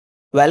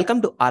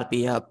Welcome to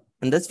RPA Hub.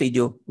 In this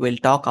video, we'll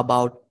talk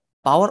about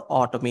Power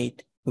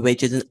Automate,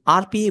 which is an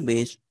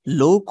RPA-based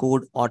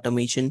low-code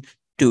automation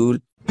tool.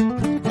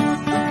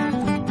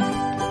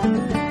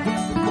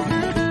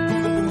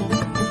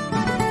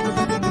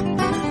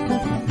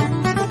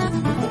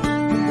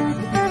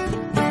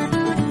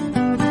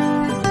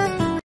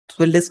 So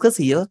we'll discuss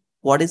here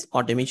what is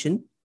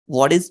automation,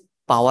 what is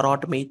Power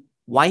Automate,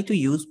 why to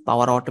use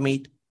Power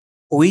Automate,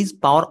 who is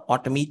Power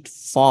Automate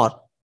for,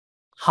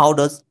 how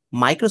does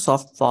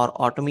Microsoft Power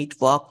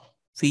Automate work,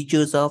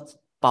 features of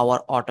Power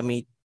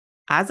Automate.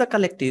 As a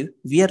collective,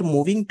 we are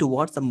moving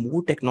towards a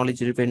more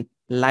technology-driven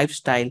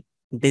lifestyle.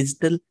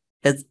 Digital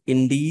is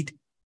indeed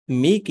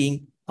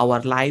making our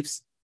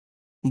lives,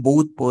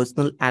 both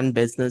personal and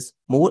business,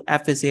 more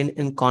efficient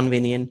and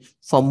convenient.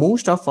 For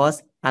most of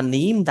us, a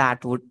name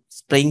that would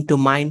spring to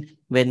mind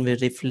when we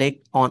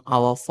reflect on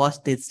our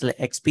first digital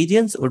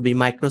experience would be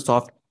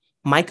Microsoft.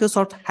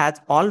 Microsoft has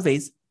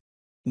always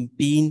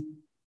been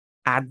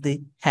at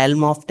the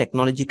helm of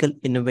technological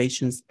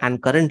innovations,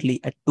 and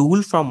currently a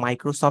tool from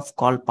Microsoft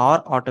called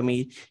Power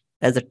Automate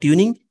as a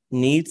tuning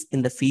needs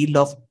in the field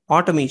of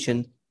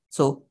automation.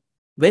 So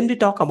when we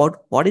talk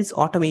about what is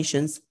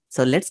automations,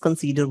 so let's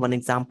consider one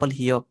example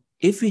here.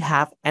 If we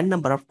have n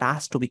number of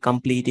tasks to be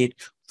completed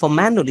for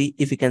manually,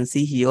 if you can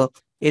see here,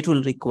 it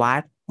will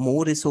require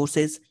more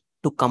resources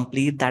to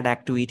complete that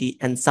activity,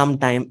 and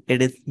sometimes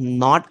it is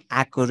not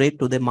accurate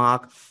to the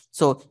mark.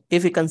 So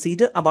if we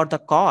consider about the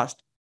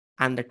cost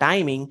and the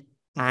timing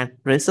and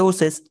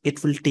resources,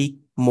 it will take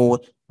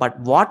more. But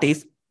what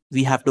if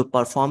we have to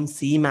perform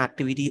same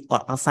activity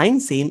or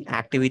assign same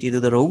activity to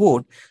the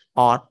robot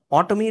or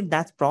automate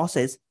that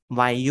process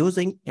by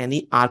using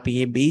any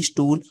RPA based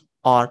tool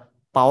or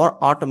Power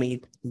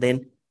Automate?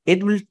 Then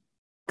it will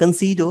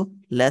consider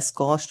less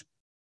cost,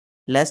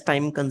 less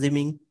time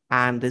consuming,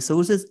 and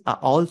resources are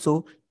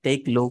also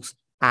take looks,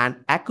 and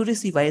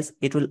accuracy wise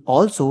it will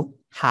also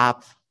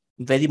have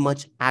very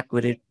much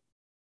accurate.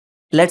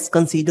 Let's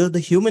consider the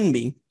human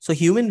being. So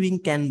human being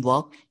can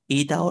work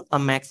 8 hours, a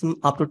maximum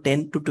up to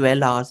 10 to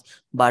 12 hours,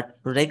 but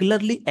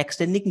regularly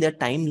extending their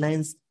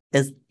timelines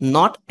is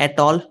not at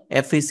all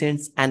efficient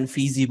and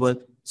feasible.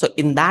 So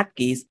in that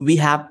case, we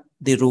have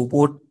the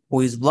robot who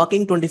is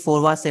working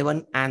 24 by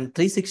 7 and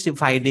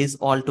 365 days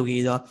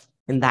altogether.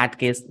 In that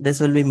case,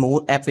 this will be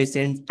more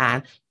efficient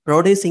and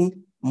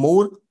producing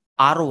more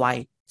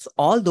ROI. So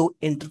although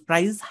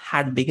enterprise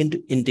had begun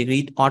to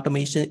integrate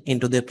automation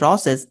into their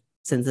process,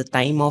 since the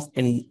time of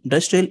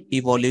industrial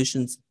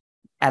evolutions,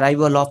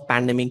 arrival of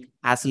pandemic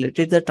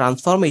accelerated the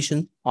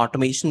transformation,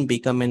 automation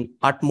became an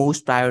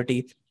utmost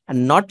priority,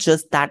 and not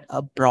just that,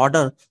 a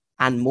broader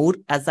and more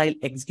agile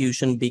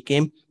execution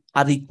became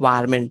a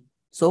requirement.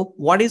 So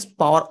what is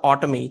Power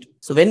Automate?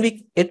 So when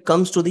we it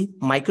comes to the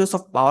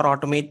Microsoft Power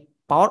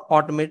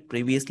Automate,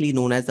 previously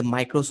known as the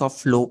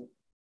Microsoft Flow,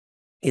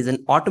 is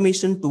an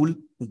automation tool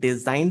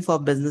designed for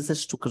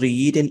businesses to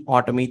create and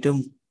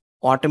automating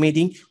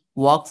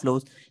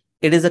workflows.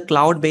 It is a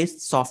cloud-based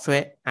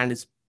software and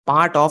is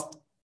part of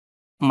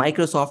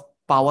Microsoft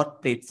Power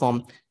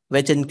Platform,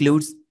 which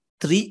includes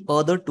three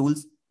other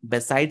tools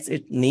besides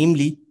it,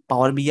 namely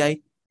Power BI,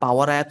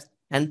 Power Apps,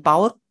 and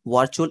Power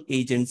Virtual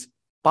Agents.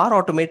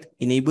 Power Automate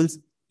enables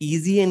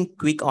easy and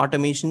quick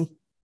automation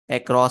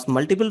across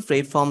multiple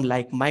platforms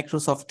like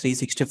Microsoft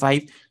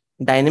 365,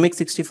 Dynamics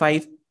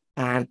 65,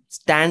 and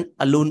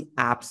standalone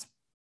apps.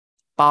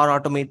 Power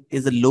Automate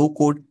is a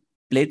low-code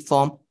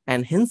platform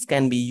and hence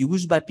can be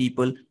used by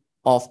people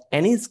of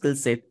any skill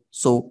set.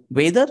 So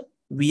whether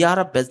we are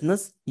a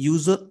business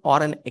user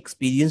or an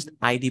experienced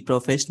IT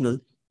professional,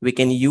 we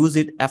can use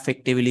it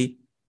effectively.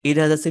 It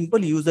has a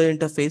simple user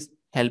interface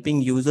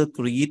helping user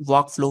create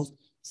workflows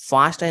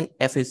fast and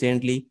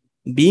efficiently.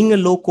 Being a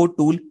low-code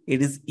tool,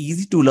 it is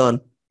easy to learn,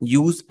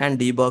 use and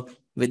debug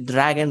with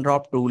drag and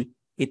drop tool.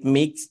 It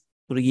makes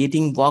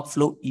creating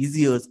workflow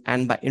easier,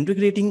 and by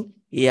integrating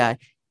AI,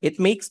 it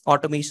makes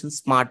automation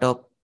smarter.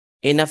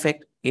 In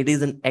effect, it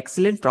is an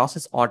excellent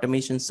process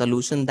automation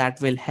solution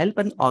that will help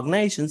an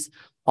organizations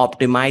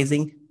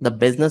optimizing the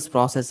business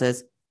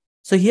processes.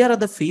 So here are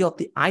the few of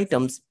the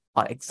items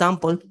or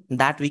example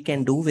that we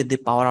can do with the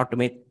Power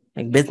Automate,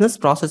 like business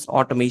process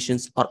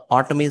automations or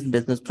automate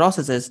business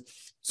processes.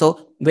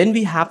 So when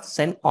we have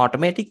sent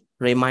automatic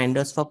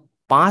reminders for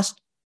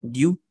past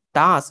due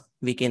tasks,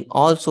 we can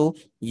also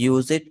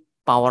use it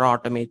Power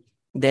Automate.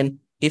 Then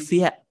if we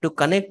have to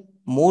connect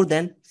more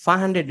than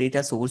 500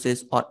 data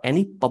sources or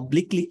any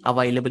publicly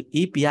available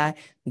API,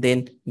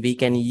 then we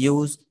can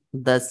use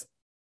this.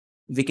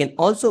 We can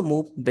also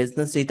move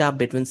business data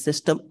between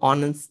system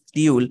on and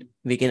schedule.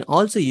 We can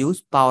also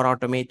use Power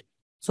Automate.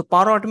 So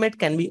Power Automate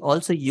can be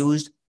also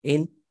used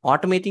in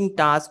automating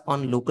tasks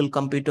on local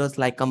computers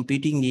like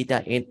computing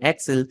data in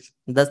Excel.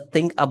 Thus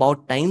think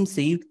about time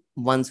saved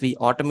once we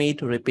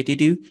automate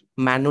repetitive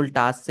manual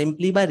tasks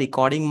simply by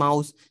recording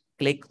mouse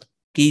click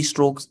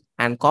keystrokes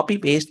and copy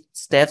paste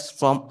steps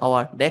from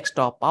our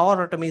desktop.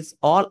 Power Automate is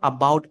all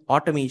about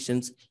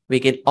automations.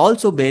 We can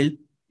also build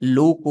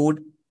low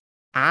code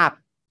app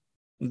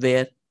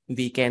where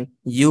we can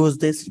use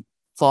this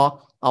for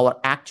our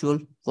actual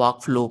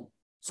workflow.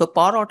 So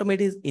Power Automate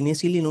is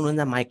initially known as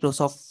the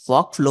Microsoft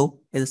Workflow,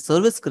 is a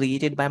service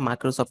created by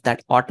Microsoft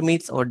that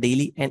automates our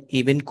daily and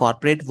even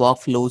corporate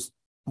workflows.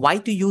 Why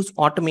to use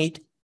Automate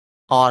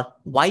or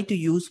why to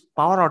use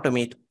Power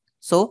Automate?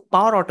 So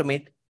Power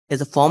Automate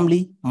is a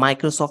formerly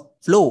Microsoft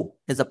Flow,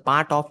 is a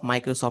part of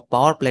Microsoft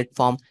Power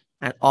Platform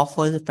and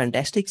offers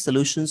fantastic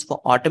solutions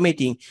for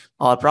automating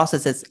our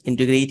processes,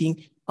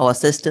 integrating our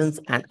systems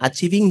and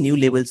achieving new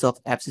levels of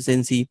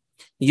efficiency.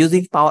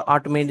 Using Power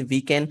Automate,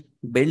 we can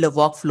build a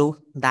workflow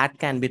that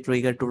can be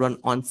triggered to run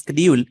on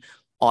schedule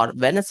or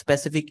when a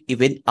specific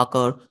event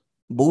occurs,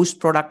 boost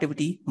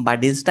productivity by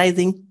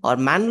digitizing our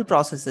manual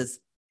processes,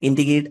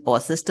 integrate our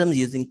systems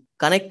using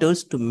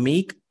connectors to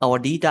make our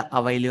data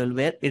available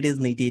where it is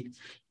needed,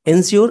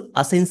 ensure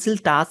essential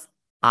tasks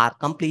are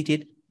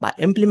completed by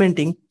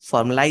implementing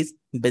formalized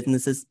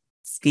businesses,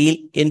 scale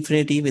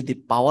infinity with the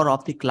power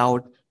of the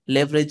cloud,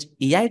 leverage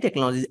AI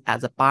technology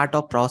as a part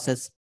of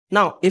process.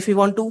 Now, if we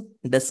want to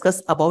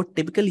discuss about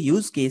typical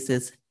use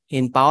cases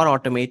in Power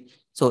Automate,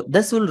 so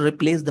this will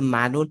replace the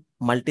manual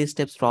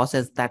multi-steps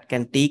process that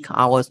can take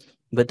hours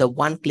with a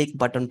one-click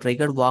button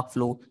triggered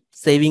workflow,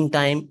 saving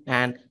time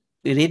and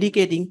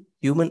eradicating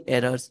human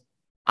errors.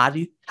 Are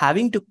you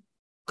having to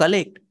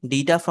collect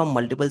data from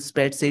multiple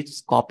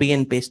spreadsheets, copy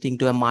and pasting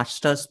to a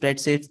master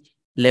spreadsheet,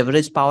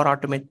 leverage Power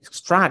Automate,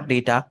 extract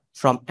data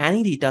from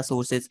any data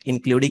sources,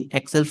 including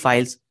Excel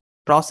files,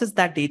 process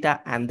that data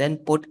and then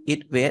put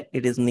it where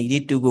it is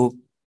needed to go.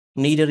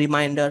 Need a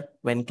reminder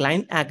when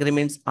client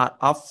agreements are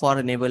up for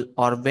renewal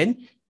or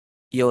when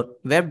your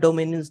web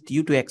domain is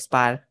due to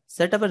expire,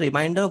 set up a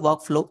reminder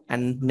workflow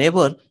and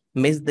never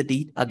miss the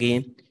date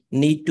again.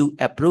 Need to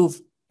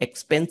approve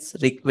expense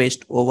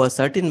request over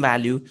certain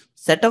value,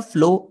 set a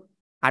flow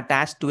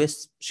attached to a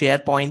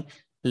SharePoint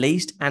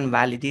list and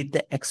validate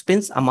the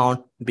expense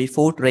amount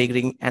before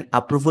triggering an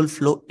approval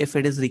flow if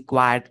it is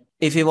required.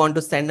 If you want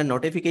to send a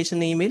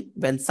notification email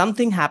when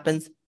something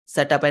happens,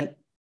 set up an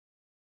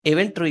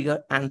event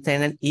trigger and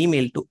send an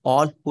email to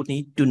all who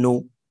need to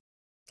know.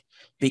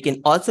 We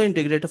can also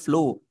integrate a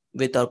flow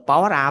with our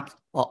Power Apps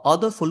or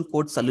other full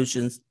code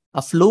solutions.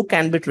 A flow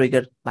can be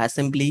triggered by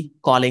simply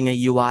calling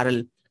a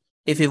URL.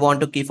 If you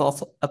want to kick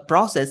off a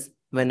process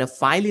when a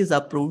file is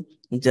approved,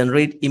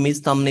 generate image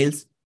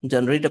thumbnails,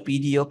 generate a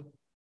PDF.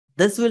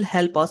 This will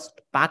help us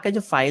package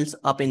the files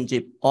up in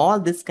zip.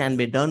 All this can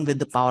be done with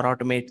the Power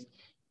Automate.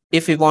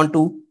 If we want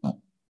to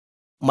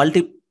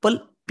multiple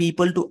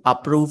people to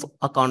approve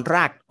a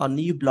contract or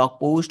new blog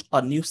post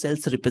or new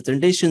sales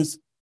representations,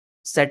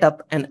 set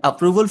up an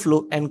approval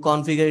flow and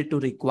configure it to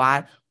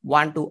require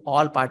one to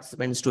all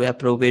participants to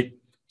approve it.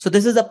 So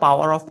this is the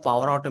power of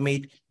Power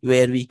Automate,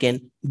 where we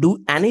can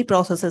do any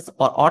processes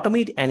or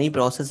automate any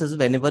processes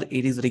whenever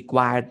it is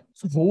required.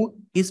 So who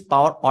is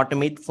Power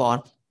Automate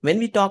for? When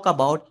we talk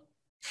about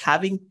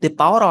having the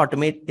Power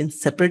Automate in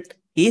separate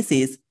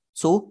cases,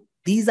 so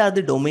these are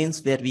the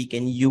domains where we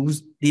can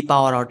use the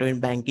Power Automate: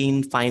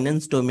 banking,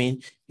 finance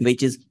domain,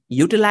 which is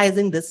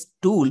utilizing this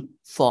tool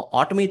for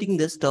automating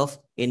this stuff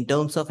in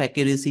terms of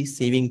accuracy,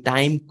 saving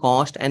time,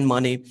 cost, and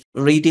money.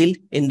 Retail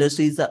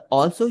industries are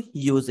also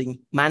using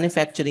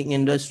manufacturing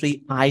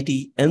industry,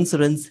 IT,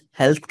 insurance,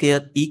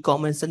 healthcare,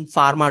 e-commerce, and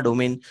pharma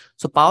domain.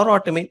 So Power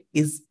Automate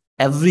is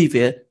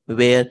everywhere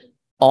where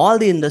all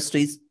the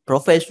industries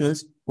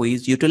professionals who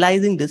is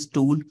utilizing this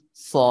tool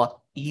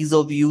for ease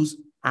of use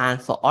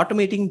and for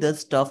automating this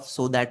stuff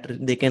so that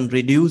they can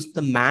reduce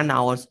the man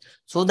hours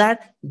so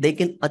that they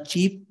can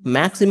achieve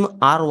maximum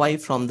ROI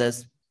from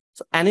this.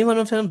 So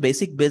anyone from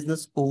basic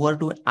business over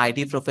to an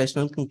IT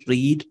professional can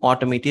create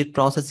automated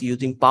process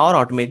using Power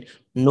Automate,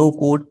 no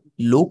code,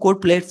 low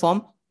code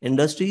platform.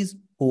 Industries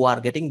who are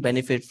getting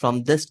benefit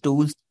from this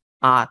tools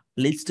are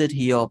listed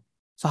here.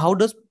 So how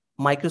does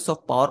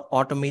Microsoft Power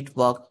Automate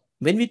work?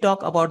 When we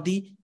talk about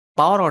the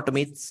Power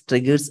Automate's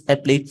triggers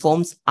and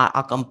platforms are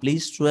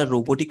accomplished through a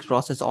robotic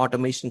process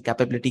automation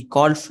capability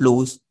called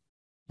flows.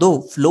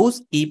 Though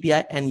Flow's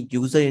API and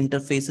user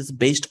interfaces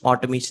based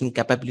automation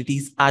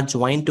capabilities are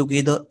joined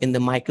together in the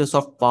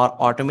Microsoft Power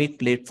Automate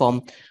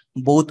platform,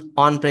 both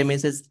on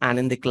premises and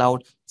in the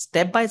cloud,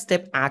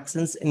 step-by-step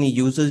actions in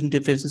user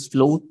interfaces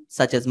flow,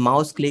 such as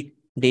mouse click,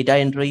 data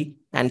entry,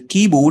 and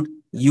keyboard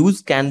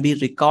use can be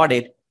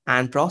recorded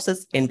and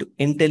processed into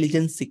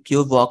intelligent,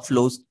 secure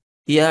workflows.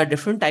 Here are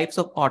different types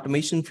of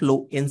automation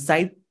flow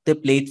inside the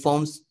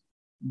platforms.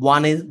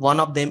 One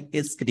of them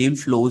is schedule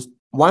flows.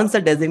 Once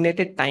a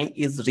designated time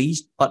is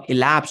reached or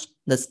elapsed,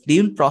 the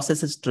schedule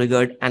process is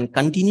triggered and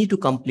continue to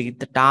complete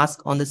the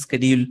task on the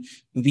schedule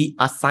we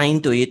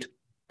assign to it.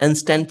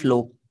 Instant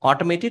flow,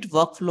 automated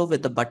workflow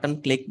with a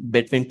button click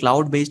between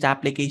cloud-based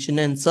application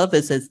and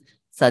services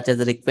such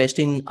as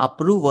requesting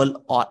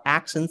approval or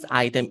actions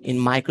item in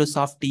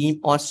Microsoft Teams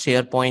or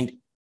SharePoint.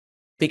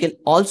 We can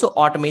also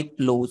automate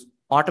flows,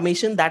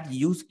 automation that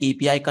use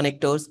API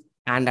connectors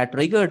and are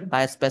triggered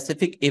by a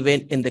specific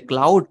event in the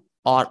cloud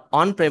or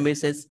on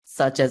premises,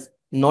 such as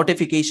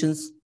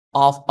notifications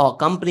of a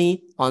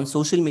company on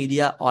social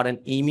media or an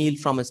email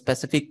from a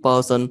specific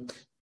person.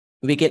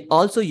 We can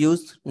also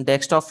use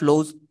desktop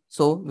flows.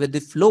 So with the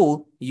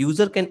flow,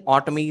 user can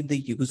automate the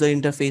user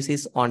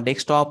interfaces on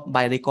desktop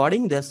by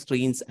recording their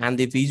screens, and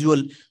the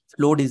visual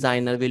flow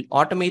designer will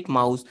automate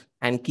mouse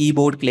and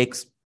keyboard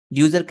clicks.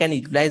 User can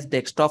utilize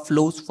desktop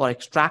flows for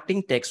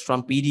extracting text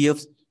from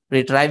PDFs,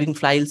 retrieving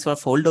files for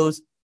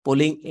folders,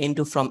 pulling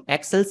into from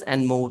Excels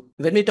and more.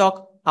 When we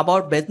talk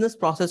about business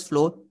process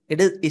flow,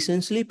 it is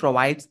essentially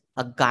provides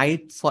a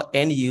guide for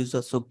end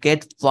users to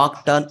get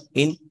work done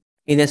in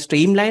a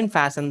streamlined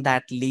fashion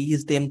that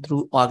leads them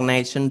through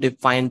organization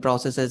defined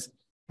processes.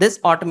 This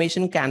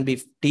automation can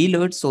be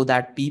tailored so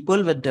that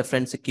people with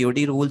different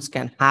security rules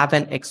can have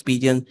an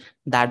experience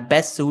that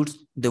best suits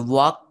the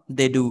work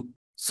they do.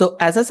 So,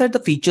 as I said, the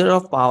feature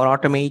of Power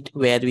Automate,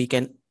 where we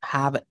can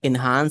have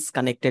enhanced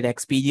connected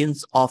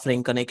experience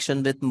offering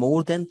connection with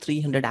more than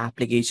 300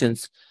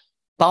 applications.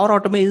 Power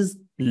Automate is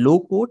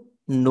low code,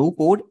 no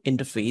code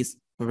interface.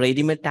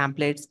 Ready-made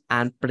templates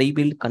and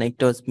pre-built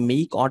connectors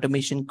make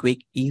automation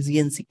quick, easy,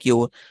 and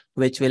secure,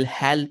 which will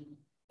help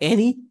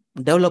any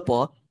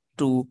developer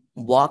to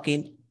work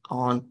in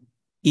on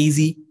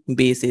easy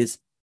basis.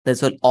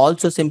 This will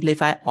also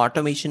simplify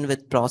automation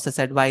with Process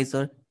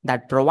Advisor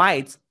that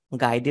provides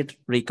guided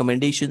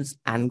recommendations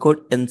and good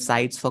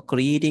insights for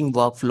creating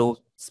workflows.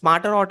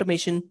 Smarter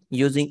automation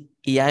using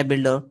AI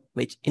Builder,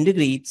 which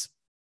integrates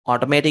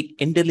automatic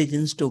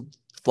intelligence to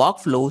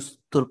workflows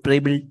to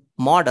pre-built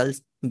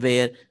models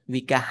where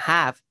we can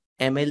have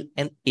ML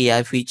and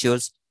AI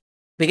features.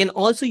 We can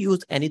also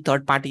use any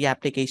third-party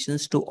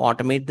applications to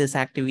automate this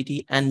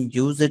activity and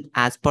use it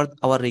as per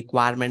our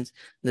requirements.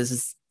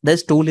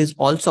 This tool is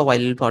also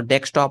available for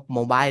desktop,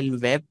 mobile,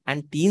 web,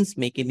 and Teams,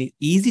 making it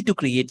easy to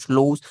create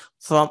flows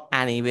from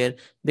anywhere.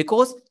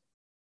 Because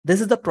this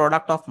is the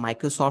product of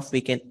Microsoft,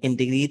 we can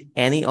integrate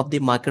any of the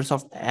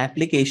Microsoft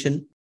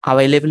application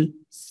available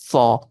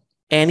for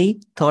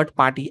any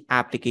third-party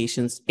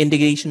applications.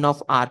 Integration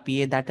of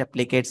RPA that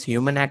replicates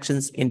human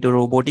actions into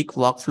robotic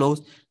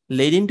workflows,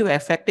 leading to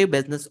effective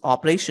business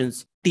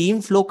operations.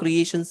 Team flow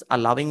creations,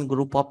 allowing a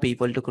group of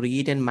people to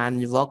create and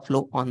manage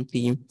workflow on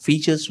team.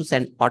 Features to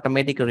send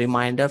automatic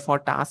reminder for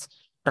tasks,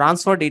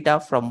 transfer data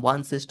from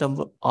one system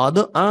to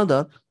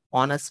another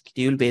on a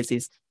schedule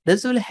basis.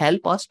 This will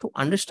help us to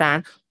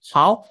understand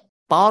how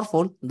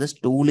powerful this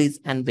tool is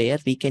and where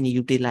we can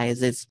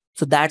utilize it.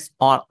 So that's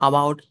all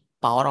about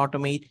Power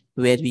Automate,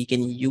 where we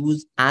can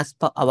use as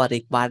per our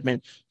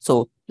requirement.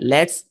 So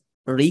let's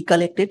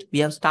recollect it. We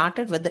have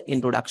started with the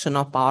introduction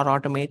of Power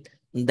Automate.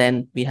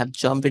 Then we have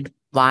jumped it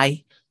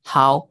why,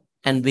 how,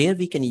 and where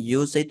we can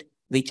use it,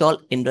 which all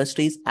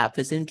industries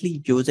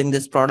efficiently using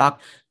this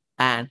product,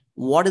 and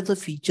what is the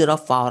feature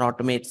of Power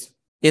Automates.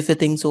 If you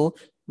think so,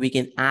 we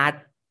can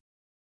add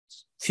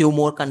few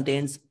more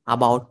contents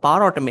about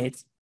Power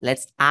Automates.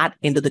 Let's add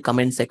into the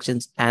comment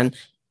sections. And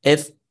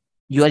if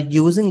you are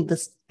using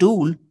this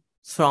tool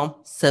from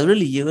several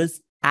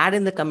years, add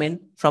in the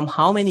comment from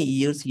how many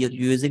years you're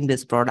using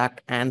this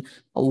product and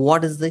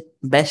what is the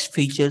best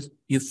features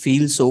you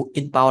feel so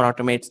in Power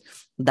Automates.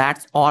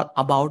 That's all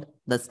about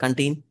this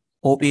content.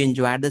 Hope you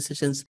enjoyed the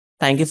sessions.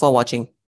 Thank you for watching.